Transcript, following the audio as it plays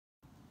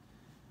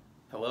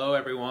Hello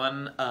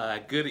everyone,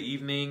 good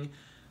evening.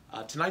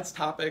 Tonight's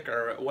topic,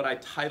 or what I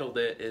titled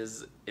it,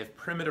 is if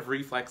primitive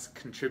reflex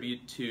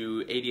contribute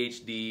to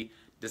ADHD,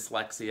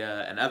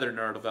 dyslexia, and other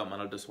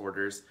neurodevelopmental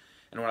disorders.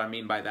 And what I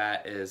mean by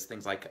that is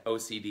things like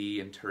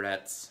OCD and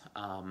Tourette's.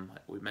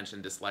 We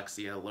mentioned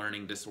dyslexia,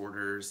 learning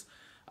disorders,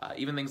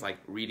 even things like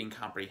reading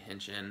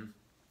comprehension.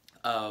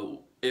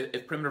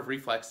 If primitive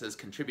reflexes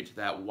contribute to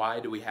that,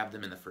 why do we have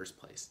them in the first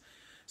place?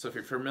 So if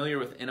you're familiar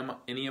with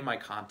any of my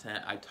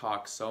content, I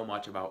talk so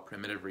much about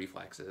primitive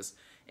reflexes.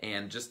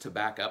 And just to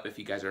back up, if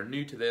you guys are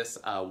new to this,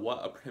 what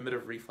a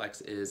primitive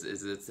reflex is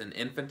it's an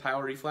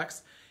infantile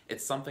reflex.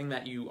 It's something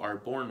that you are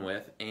born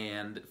with,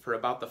 and for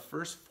about the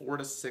first 4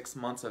 to 6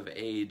 months of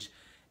age,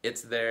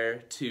 it's there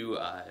to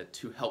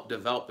help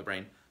develop the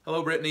brain.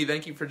 Hello, Brittany.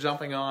 Thank you for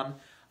jumping on.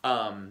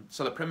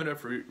 So the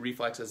primitive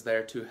reflex is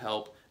there to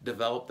help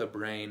develop the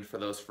brain for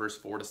those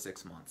first 4 to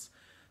 6 months.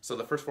 So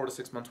the first 4 to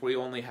 6 months, we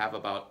only have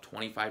about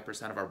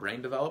 25% of our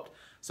brain developed.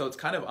 So it's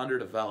kind of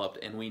underdeveloped,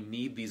 and we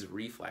need these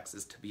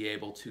reflexes to be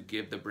able to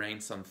give the brain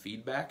some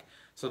feedback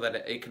so that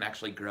it can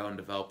actually grow and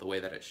develop the way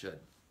that it should.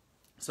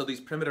 So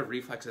these primitive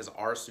reflexes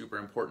are super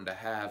important to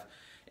have,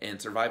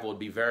 and survival would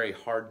be very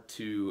hard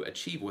to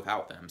achieve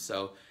without them.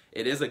 So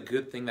it is a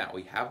good thing that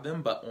we have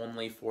them, but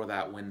only for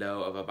that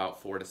window of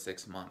about 4 to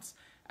 6 months.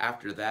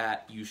 After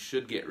that, you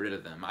should get rid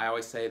of them. I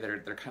always say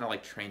they're kind of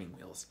like training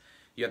wheels.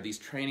 You have these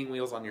training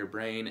wheels on your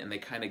brain, and they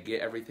kind of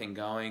get everything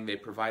going. They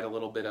provide a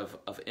little bit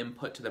of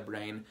input to the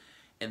brain,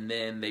 and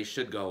then they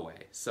should go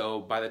away.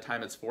 So by the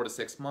time it's 4 to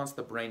 6 months,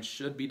 the brain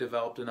should be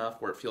developed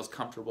enough where it feels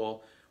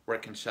comfortable, where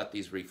it can shut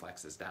these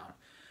reflexes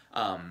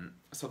down.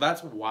 So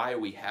that's why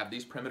we have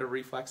these primitive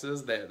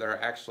reflexes.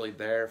 They're actually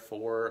there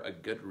for a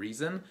good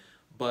reason,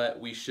 but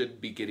we should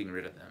be getting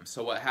rid of them.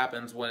 So what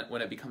happens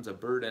when it becomes a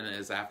burden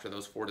is after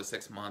those 4 to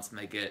 6 months, and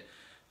they get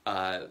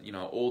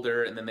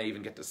older, and then they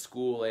even get to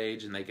school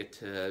age, and they get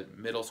to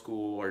middle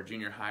school or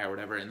junior high or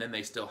whatever, and then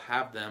they still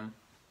have them.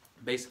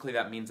 Basically,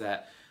 that means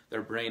that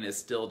their brain is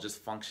still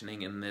just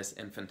functioning in this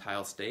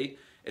infantile state.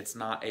 It's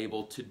not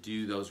able to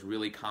do those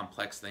really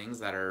complex things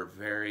that are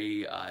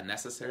very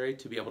necessary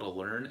to be able to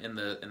learn in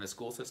the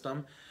school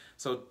system.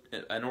 So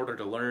in order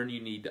to learn,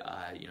 you need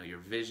your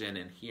vision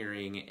and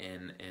hearing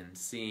and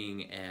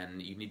seeing,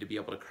 and you need to be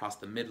able to cross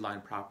the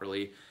midline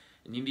properly.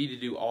 And you need to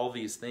do all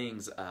these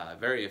things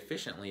very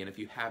efficiently, and if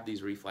you have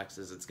these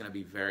reflexes, it's going to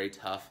be very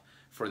tough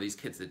for these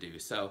kids to do.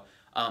 So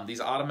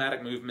these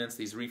automatic movements,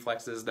 these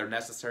reflexes, they're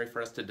necessary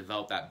for us to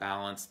develop that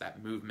balance,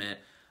 that movement,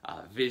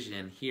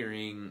 vision,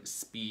 hearing,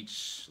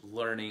 speech,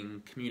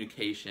 learning,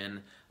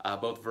 communication,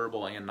 both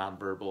verbal and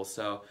nonverbal.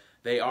 So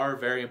they are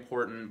very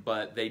important,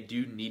 but they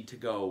do need to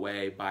go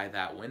away by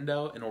that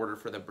window in order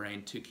for the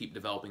brain to keep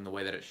developing the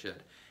way that it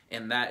should.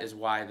 And that is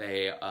why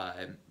they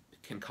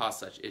can cause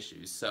such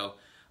issues. So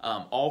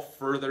all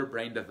further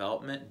brain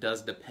development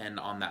does depend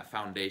on that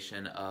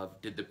foundation of,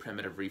 did the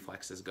primitive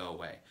reflexes go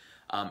away?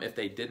 If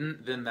they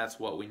didn't, then that's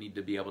what we need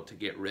to be able to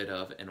get rid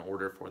of in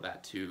order for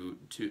that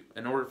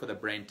in order for the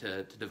brain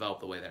to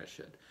develop the way that it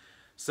should.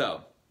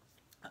 So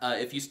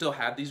if you still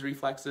have these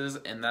reflexes,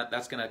 and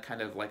that's going to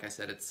kind of, like I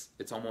said,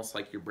 it's almost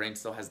like your brain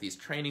still has these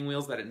training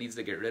wheels that it needs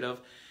to get rid of.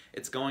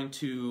 It's going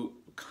to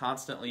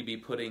constantly be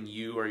putting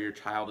you or your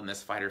child in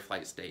this fight or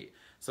flight state.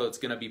 So it's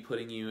going to be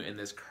putting you in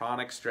this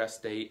chronic stress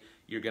state.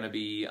 You're going to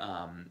be,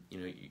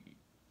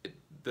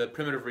 the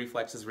primitive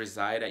reflexes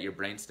reside at your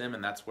brainstem,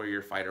 and that's where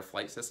your fight or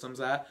flight system's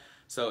at.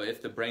 So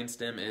if the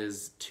brainstem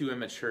is too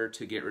immature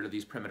to get rid of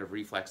these primitive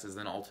reflexes,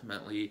 then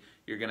ultimately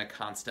you're going to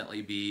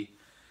constantly be,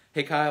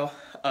 hey Kyle,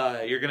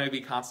 you're going to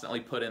be constantly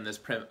put in this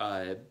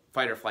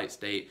fight or flight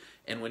state.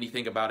 And when you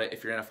think about it,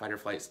 if you're in a fight or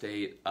flight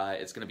state,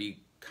 it's going to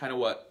be kind of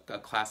what a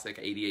classic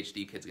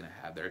ADHD kid's going to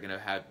have. They're going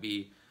to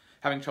be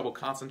having trouble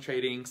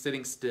concentrating,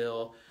 sitting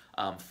still,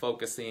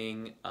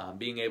 focusing,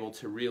 being able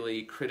to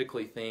really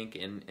critically think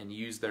and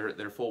use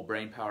their full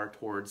brain power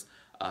towards,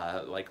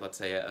 like, let's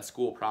say, a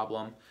school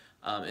problem.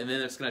 And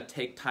then it's going to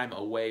take time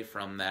away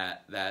from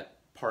that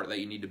part that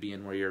you need to be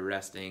in, where you're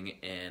resting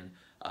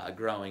and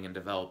growing and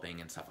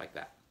developing and stuff like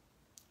that.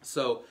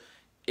 So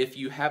if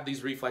you have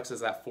these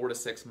reflexes at 4 to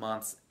 6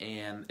 months,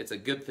 and it's a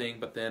good thing,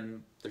 but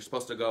then they're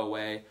supposed to go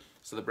away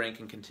so the brain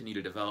can continue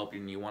to develop,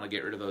 and you want to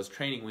get rid of those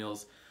training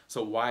wheels.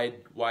 So why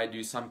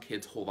do some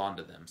kids hold on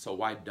to them? So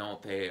why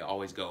don't they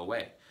always go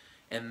away?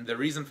 And the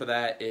reason for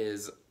that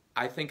is,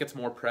 I think it's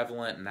more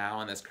prevalent now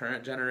in this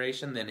current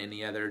generation than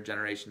any other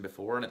generation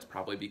before, and it's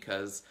probably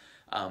because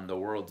the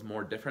world's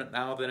more different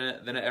now than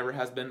it ever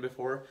has been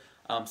before.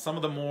 Some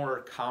of the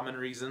more common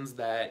reasons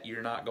that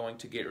you're not going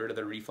to get rid of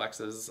the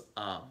reflexes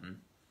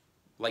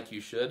like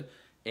you should,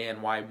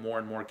 and why more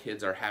and more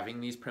kids are having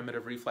these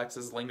primitive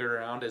reflexes linger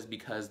around, is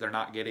because they're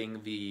not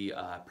getting the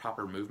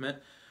proper movement.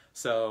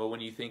 So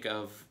when you think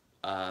of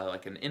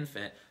like an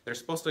infant, they're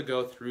supposed to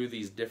go through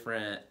these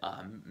different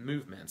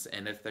movements.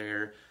 And if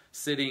they're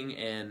sitting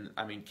and,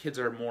 I mean, kids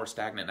are more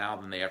stagnant now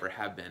than they ever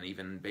have been.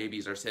 Even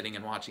babies are sitting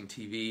and watching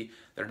TV.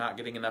 They're not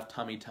getting enough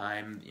tummy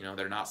time. You know,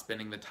 they're not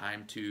spending the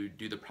time to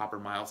do the proper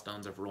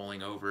milestones of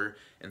rolling over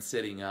and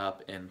sitting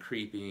up and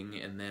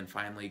creeping and then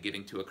finally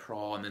getting to a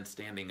crawl and then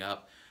standing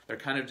up. They're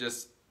kind of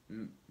just,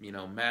 you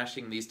know,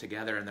 mashing these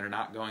together, and they're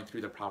not going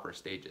through the proper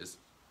stages.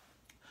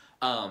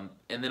 And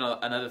then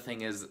another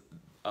thing is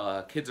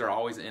kids are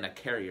always in a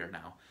carrier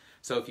now.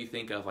 So if you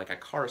think of like a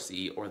car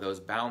seat or those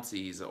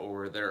bouncies,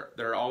 or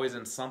they're always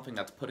in something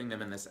that's putting them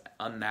in this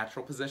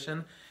unnatural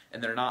position,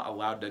 and they're not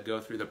allowed to go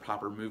through the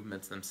proper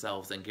movements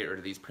themselves and get rid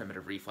of these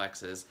primitive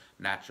reflexes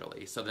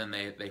naturally. So then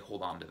they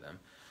hold on to them.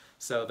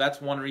 So that's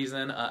one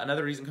reason.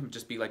 Another reason can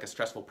just be like a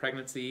stressful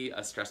pregnancy,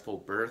 a stressful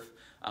birth.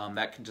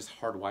 That can just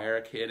hardwire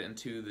a kid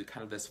into the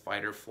kind of this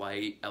fight or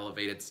flight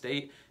elevated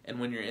state.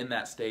 And when you're in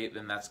that state,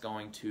 then that's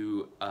going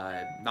to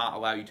not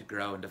allow you to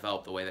grow and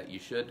develop the way that you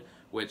should,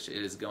 which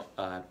is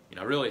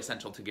really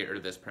essential to get rid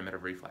of this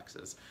primitive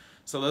reflexes.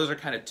 So those are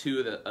kind of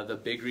two of the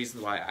big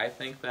reasons why I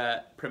think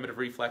that primitive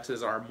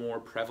reflexes are more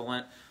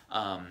prevalent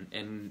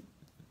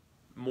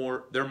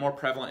they're more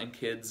prevalent in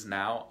kids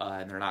now,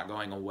 and they're not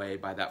going away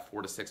by that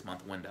 4 to 6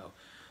 month window.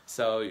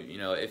 So, you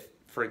know, if,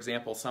 for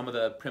example, some of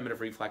the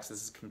primitive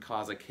reflexes can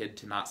cause a kid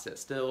to not sit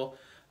still,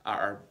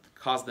 or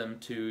cause them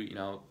to, you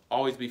know,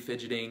 always be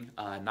fidgeting,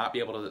 not be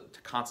able to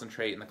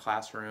concentrate in the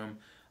classroom,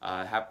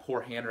 have poor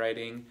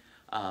handwriting.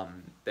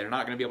 They're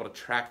not going to be able to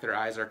track their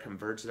eyes or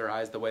converge their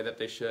eyes the way that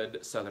they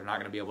should, so they're not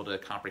going to be able to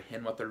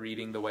comprehend what they're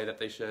reading the way that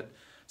they should.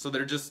 So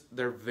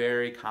they're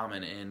very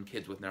common in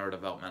kids with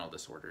neurodevelopmental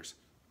disorders.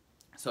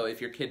 So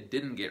if your kid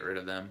didn't get rid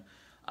of them,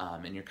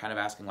 and you're kind of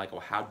asking like, well,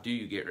 how do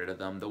you get rid of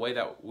them? The way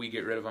that we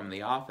get rid of them in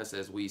the office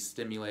is we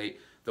stimulate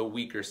the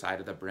weaker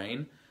side of the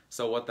brain.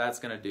 So what that's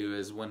going to do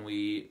is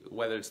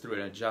whether it's through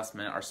an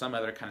adjustment or some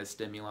other kind of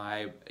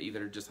stimuli,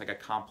 either just like a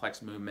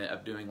complex movement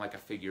of doing like a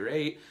figure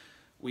 8,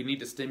 we need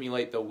to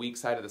stimulate the weak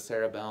side of the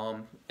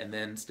cerebellum and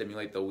then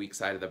stimulate the weak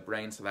side of the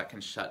brain so that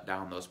can shut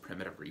down those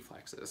primitive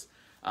reflexes.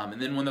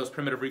 And then when those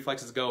primitive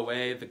reflexes go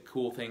away, the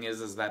cool thing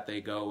is that they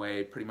go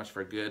away pretty much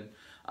for good.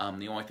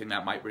 The only thing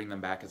that might bring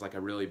them back is like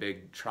a really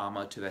big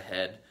trauma to the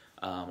head,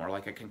 or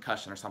like a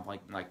concussion or something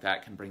like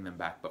that can bring them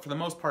back. But for the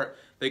most part,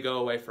 they go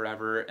away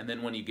forever. And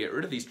then when you get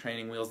rid of these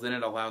training wheels, then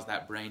it allows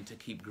that brain to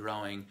keep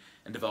growing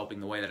and developing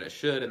the way that it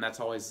should. And that's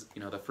always,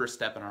 you know, the first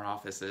step in our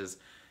office is,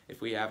 if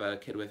we have a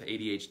kid with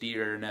ADHD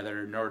or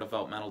another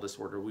neurodevelopmental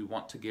disorder, we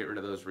want to get rid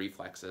of those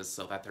reflexes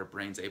so that their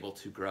brain's able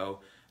to grow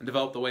and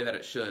develop the way that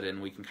it should,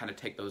 and we can kind of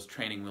take those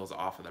training wheels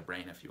off of the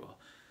brain, if you will.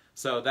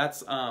 So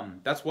that's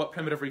what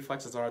primitive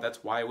reflexes are.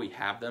 That's why we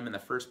have them in the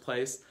first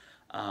place.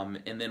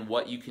 And then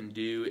what you can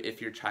do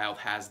if your child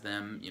has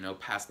them, you know,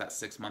 past that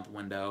 6 month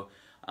window.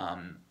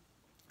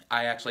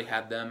 I actually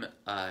had them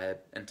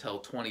until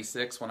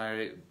 26 when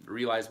I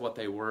realized what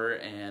they were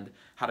and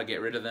how to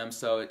get rid of them.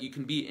 So you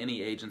can be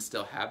any age and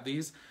still have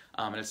these,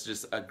 and it's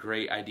just a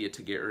great idea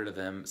to get rid of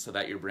them so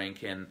that your brain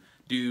can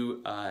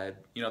do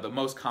the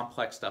most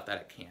complex stuff that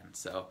it can.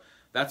 So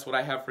that's what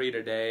I have for you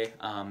today.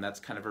 That's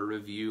kind of a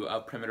review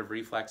of primitive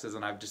reflexes,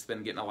 and I've just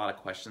been getting a lot of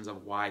questions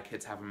of why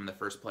kids have them in the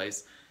first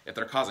place if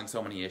they're causing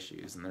so many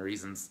issues, and the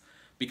reasons,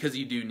 because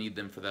you do need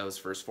them for those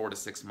first 4 to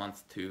 6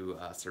 months to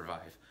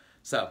survive.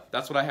 So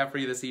that's what I have for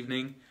you this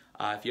evening.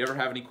 If you ever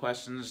have any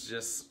questions,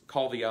 just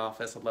call the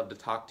office. I'd love to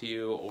talk to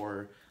you,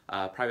 or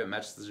private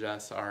message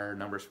us. Our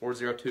number is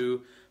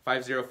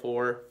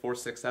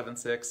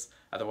 402-504-4676.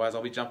 Otherwise,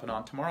 I'll be jumping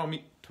on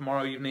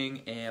tomorrow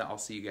evening, and I'll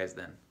see you guys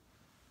then.